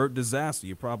to avert disaster.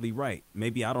 You're probably right.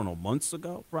 Maybe, I don't know, months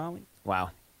ago, probably.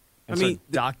 Wow. And so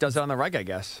Doc does it on the reg, I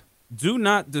guess. Do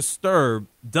not disturb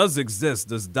does exist.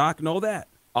 Does Doc know that?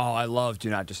 Oh, I love do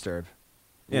not disturb.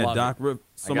 Yeah,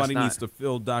 somebody needs to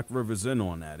fill Doc Rivers in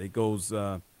on that. It goes,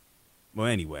 well,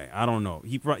 anyway, I don't know.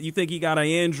 You think he got an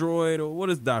Android, or what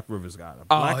does Doc Rivers got?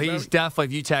 He's definitely,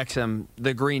 if you text him,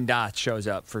 the green dot shows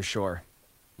up for sure.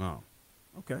 Oh,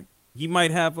 okay. He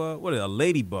might have a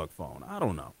ladybug phone. I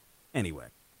don't know. Anyway,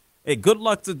 hey, good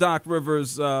luck to Doc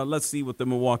Rivers. Let's see what the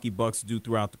Milwaukee Bucks do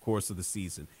throughout the course of the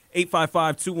season.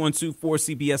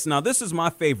 855-212-4CBS. Now, this is my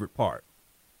favorite part.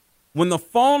 When the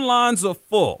phone lines are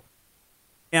full,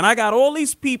 and I got all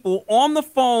these people on the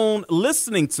phone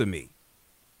listening to me,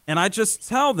 and I just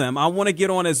tell them I want to get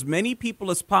on as many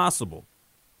people as possible,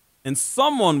 and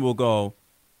someone will go,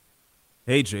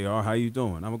 hey, JR, how you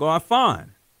doing? I'm going to go, I'm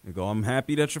fine. They go, I'm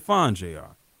happy that you're fine,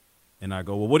 JR. And I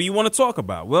go, well, what do you want to talk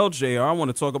about? Well, JR, I want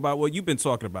to talk about what you've been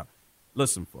talking about.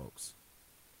 Listen, folks,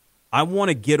 I want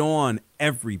to get on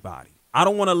everybody. I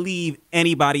don't want to leave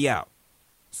anybody out.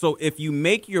 So if you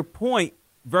make your point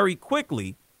very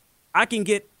quickly, I can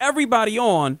get everybody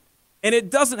on, and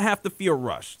it doesn't have to feel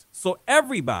rushed. So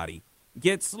everybody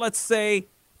gets, let's say,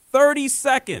 30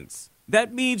 seconds.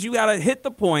 That means you got to hit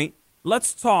the point,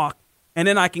 let's talk, and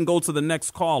then I can go to the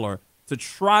next caller to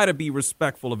try to be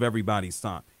respectful of everybody's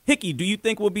time. Hickey, do you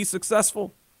think we'll be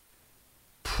successful?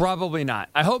 Probably not.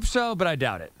 I hope so, but I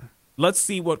doubt it. Let's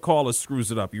see what caller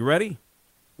screws it up. You ready?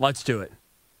 Let's do it.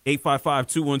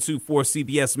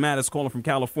 855-212-4CBS. Matt is calling from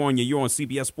California. You're on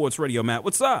CBS Sports Radio. Matt,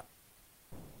 what's up?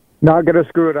 Not going to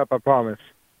screw it up, I promise.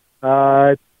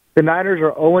 The Niners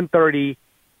are 0-30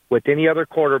 with any other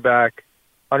quarterback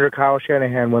under Kyle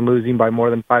Shanahan when losing by more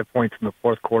than 5 points in the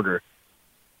fourth quarter.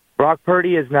 Brock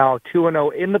Purdy is now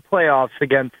 2-0 in the playoffs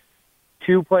against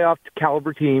two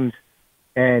playoff-caliber teams,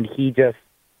 and he just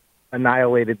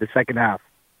annihilated the second half.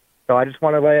 So I just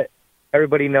want to let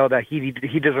everybody know that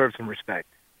he deserves some respect.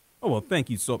 Oh, well, thank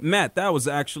you. So, Matt, that was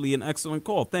actually an excellent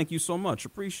call. Thank you so much.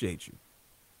 Appreciate you.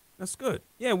 That's good.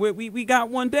 Yeah, we got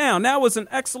one down. That was an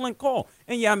excellent call.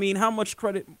 And, yeah, I mean, how much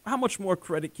more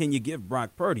credit can you give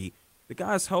Brock Purdy? The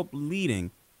guy's he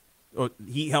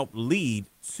helped lead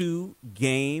 2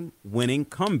 game-winning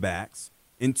comebacks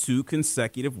in 2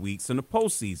 consecutive weeks in the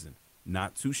postseason.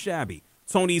 Not too shabby.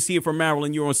 Tony's here from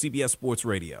Maryland. You're on CBS Sports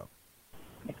Radio.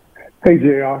 Hey,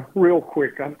 JR, real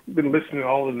quick. I've been listening to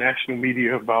all the national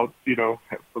media about, for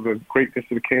the greatness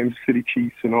of the Kansas City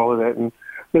Chiefs and all of that. And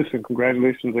listen,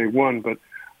 congratulations, they won. But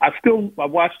I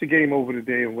watched the game over the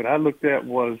day, and what I looked at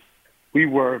was we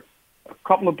were a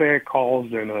couple of bad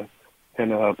calls and a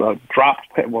dropped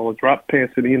pass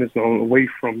in the end zone away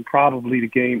from probably the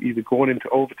game either going into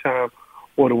overtime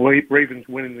or the Ravens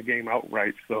winning the game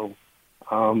outright. So,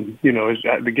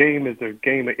 the game is a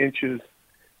game of inches.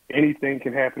 Anything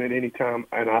can happen at any time,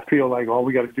 and I feel like all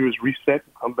we got to do is reset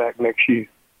and come back next year.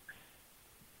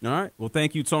 All right. Well,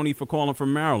 thank you, Tony, for calling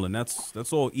from Maryland.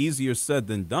 That's all easier said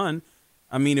than done.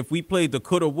 I mean, if we played the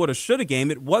coulda, woulda, shoulda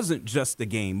game, it wasn't just a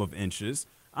game of inches.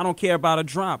 I don't care about a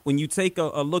drop. When you take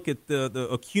a look at the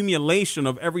accumulation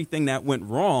of everything that went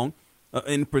wrong,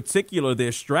 in particular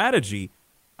their strategy,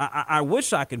 I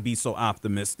wish I could be so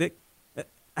optimistic.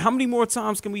 How many more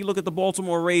times can we look at the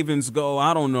Baltimore Ravens go,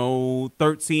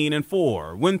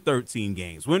 13-4, win 13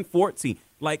 games, win 14?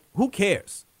 Like, who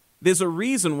cares? There's a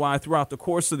reason why throughout the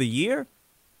course of the year,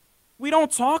 we don't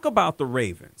talk about the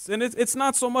Ravens. And it's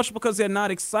not so much because they're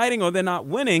not exciting or they're not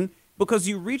winning, because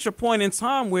you reach a point in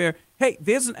time where, hey,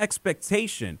 there's an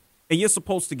expectation and you're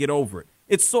supposed to get over it.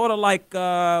 It's sort of like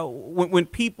when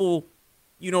people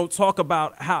talk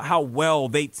about how well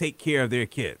they take care of their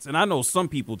kids. And I know some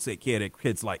people take care of their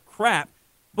kids like crap,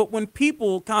 but when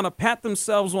people kind of pat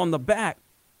themselves on the back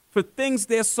for things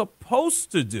they're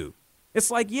supposed to do,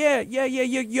 it's like, yeah,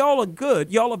 y'all are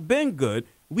good. Y'all have been good.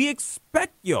 We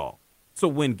expect y'all to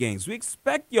win games. We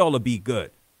expect y'all to be good.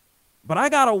 But I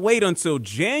got to wait until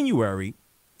January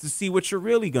to see what you're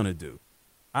really going to do.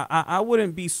 I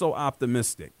wouldn't be so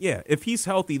optimistic. Yeah, if he's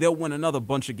healthy, they'll win another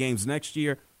bunch of games next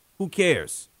year. Who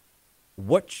cares?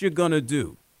 What you're going to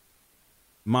do?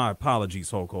 My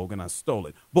apologies, Hulk Hogan. I stole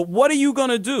it. But what are you going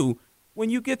to do when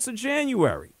you get to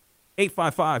January?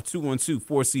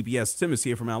 855-212-4CBS. Tim is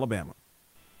here from Alabama.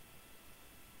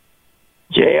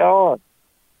 JR.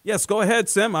 Yes, go ahead,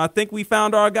 Tim. I think we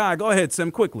found our guy. Go ahead,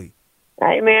 Tim, quickly.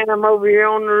 Hey, man, I'm over here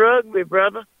on the rugby,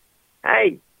 brother.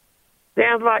 Hey,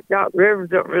 sounds like Doc Rivers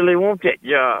don't really want that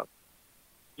job.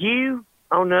 You,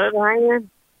 on the other hand,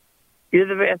 you're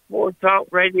the best sports talk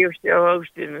radio show host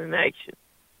in the nation.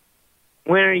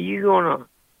 When are you going to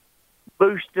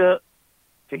boost up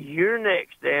to your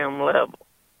next damn level?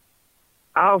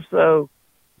 Also,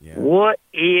 what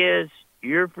is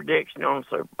your prediction on the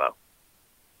Super Bowl?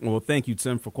 Well, thank you,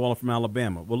 Tim, for calling from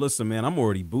Alabama. Well, listen, man, I'm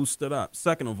already boosted up.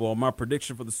 Second of all, my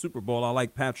prediction for the Super Bowl, I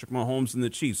like Patrick Mahomes and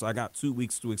the Chiefs. I got 2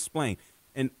 weeks to explain.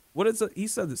 And what is it? He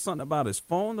said that something about his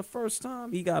phone the first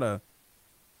time. He got a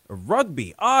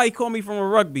rugby. He called me from a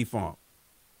rugby farm.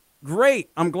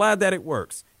 Great. I'm glad that it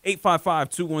works.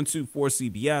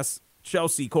 855-212-4CBS.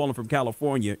 Chelsea calling from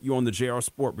California. You're on the JR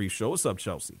Sport Brief Show. What's up,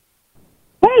 Chelsea?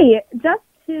 Hey, just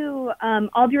to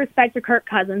all due respect to Kirk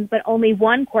Cousins, but only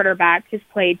one quarterback has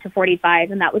played to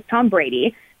 45, and that was Tom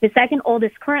Brady. The second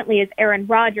oldest currently is Aaron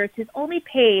Rodgers, who's only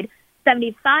paid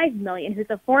 $75 million, who's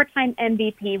a 4-time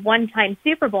MVP, 1-time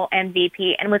Super Bowl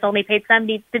MVP, and was only paid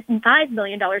 $75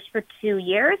 million for 2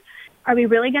 years. Are we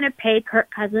really going to pay Kirk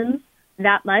Cousins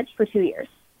that much for 2 years?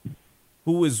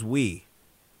 Who is we?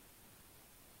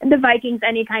 the Vikings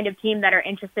any kind of team that are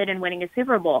interested in winning a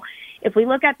Super Bowl. If we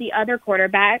look at the other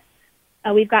quarterbacks,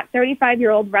 we've got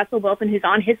 35-year-old Russell Wilson, who's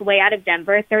on his way out of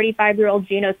Denver, 35-year-old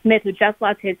Geno Smith, who just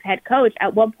lost his head coach.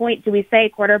 At what point do we say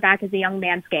quarterback is a young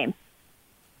man's game?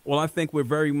 Well, I think we're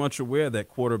very much aware that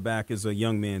quarterback is a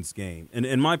young man's game.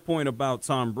 And my point about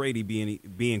Tom Brady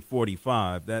being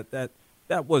 45, that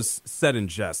was said in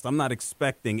jest. I'm not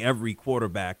expecting every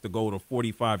quarterback to go to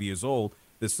 45 years old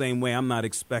the same way I'm not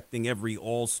expecting every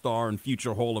all-star and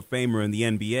future Hall of Famer in the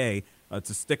NBA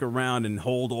to stick around and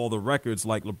hold all the records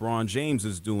like LeBron James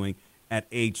is doing at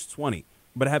age 20.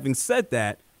 But having said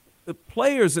that, the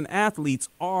players and athletes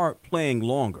are playing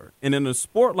longer. And in a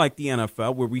sport like the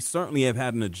NFL, where we certainly have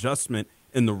had an adjustment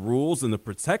in the rules and the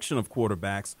protection of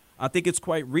quarterbacks, I think it's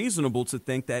quite reasonable to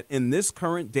think that in this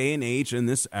current day and age, in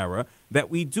this era,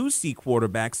 that we do see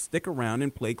quarterbacks stick around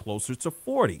and play closer to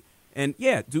 40. And,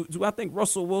 yeah, do I think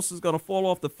Russell Wilson's going to fall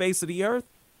off the face of the earth?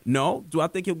 No. Do I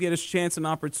think he'll get his chance and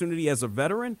opportunity as a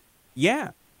veteran?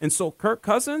 Yeah. And so Kirk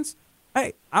Cousins,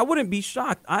 hey, I wouldn't be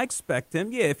shocked. I expect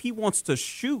him, if he wants to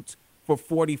shoot for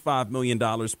 $45 million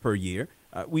per year.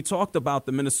 We talked about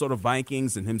the Minnesota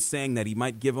Vikings and him saying that he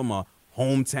might give him a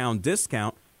hometown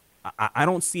discount. I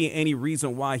don't see any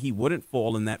reason why he wouldn't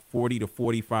fall in that 40 to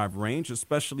 45 range,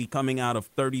 especially coming out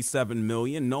of $37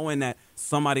 million, knowing that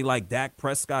somebody like Dak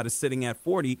Prescott is sitting at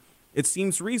 40. It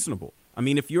seems reasonable. I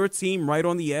mean, if you're a team right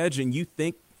on the edge and you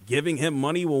think giving him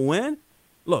money will win,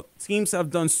 look, teams have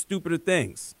done stupider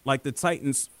things, like the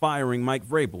Titans firing Mike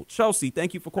Vrabel. Chelsea,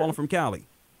 thank you for calling from Cali.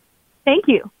 Thank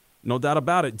you. No doubt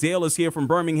about it. Dale is here from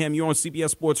Birmingham. You're on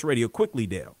CBS Sports Radio. Quickly,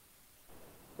 Dale.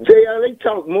 They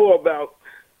talk more about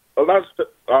a lot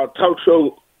of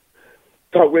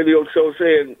talk radio shows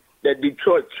saying that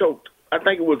Detroit choked. I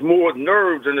think it was more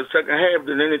nerves in the second half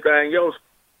than anything else.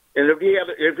 And if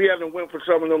he hadn't went for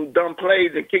some of them dumb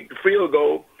plays and kicked the field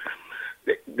goal,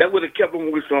 that would have kept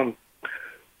them with some.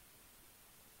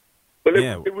 But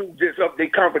it was just up their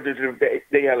confidence if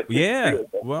they had a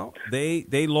field goal. Well,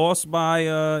 they lost by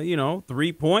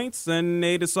 3 points, and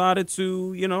they decided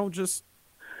to just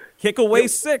kick away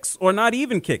 6 or not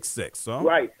even kick 6. So.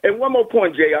 Right. And one more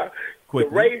point, JR. Quickly.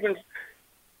 The Ravens,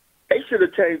 they should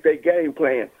have changed their game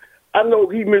plan. I know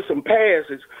he missed some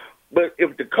passes, but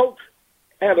if the coach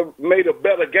had made a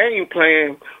better game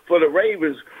plan for the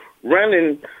Ravens,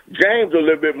 running James a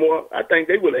little bit more, I think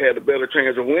they would have had a better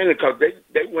chance of winning because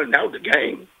they went out the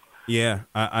game. Yeah,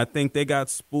 I think they got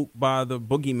spooked by the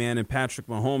boogeyman and Patrick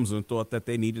Mahomes and thought that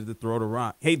they needed to throw the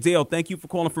rock. Hey, Dale, thank you for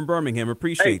calling from Birmingham.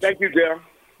 Appreciate you. Thank you, Dale.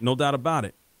 No doubt about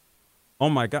it. Oh,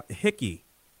 my God. Hickey.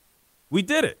 We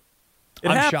did it.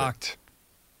 I'm happened. shocked.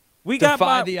 We got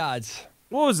by the odds.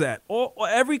 What was that?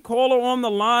 Every caller on the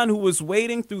line who was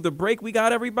waiting through the break, we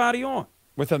got everybody on.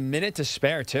 With a minute to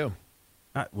spare, too.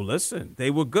 Well, listen, they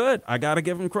were good. I got to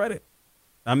give them credit.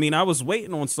 I mean, I was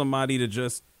waiting on somebody to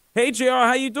just, hey, JR,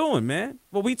 how you doing, man?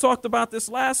 Well, we talked about this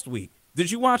last week. Did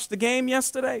you watch the game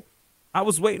yesterday? I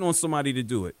was waiting on somebody to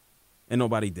do it, and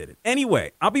nobody did it.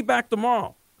 Anyway, I'll be back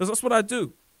tomorrow because that's what I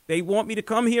do. They want me to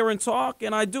come here and talk,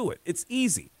 and I do it. It's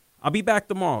easy. I'll be back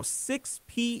tomorrow, 6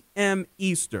 p.m.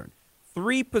 Eastern,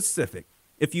 3 Pacific.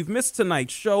 If you've missed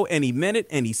tonight's show any minute,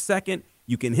 any second,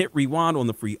 you can hit rewind on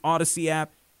the free Odyssey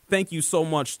app. Thank you so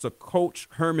much to Coach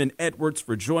Herman Edwards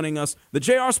for joining us. The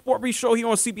JR Sport Brief Show here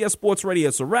on CBS Sports Radio.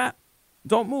 It's a wrap.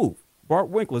 Don't move. Bart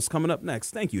Winkler's coming up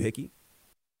next. Thank you, Hickey.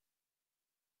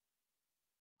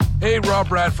 Hey, Rob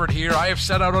Bradford here. I have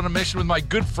set out on a mission with my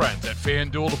good friends at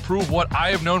FanDuel to prove what I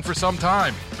have known for some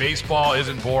time. Baseball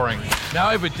isn't boring. Now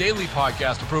I have a daily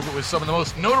podcast to prove it with some of the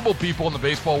most notable people in the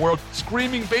baseball world,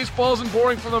 screaming baseball isn't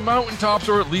boring from the mountaintops,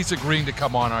 or at least agreeing to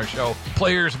come on our show.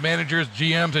 Players, managers,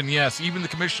 GMs, and yes, even the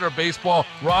commissioner of baseball,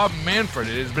 Rob Manfred.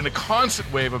 It has been a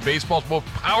constant wave of baseball's most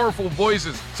powerful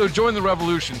voices. So join the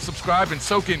revolution. Subscribe and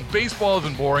soak in Baseball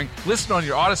Isn't Boring. Listen on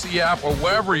your Odyssey app or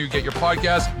wherever you get your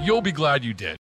podcasts. You'll be glad you did.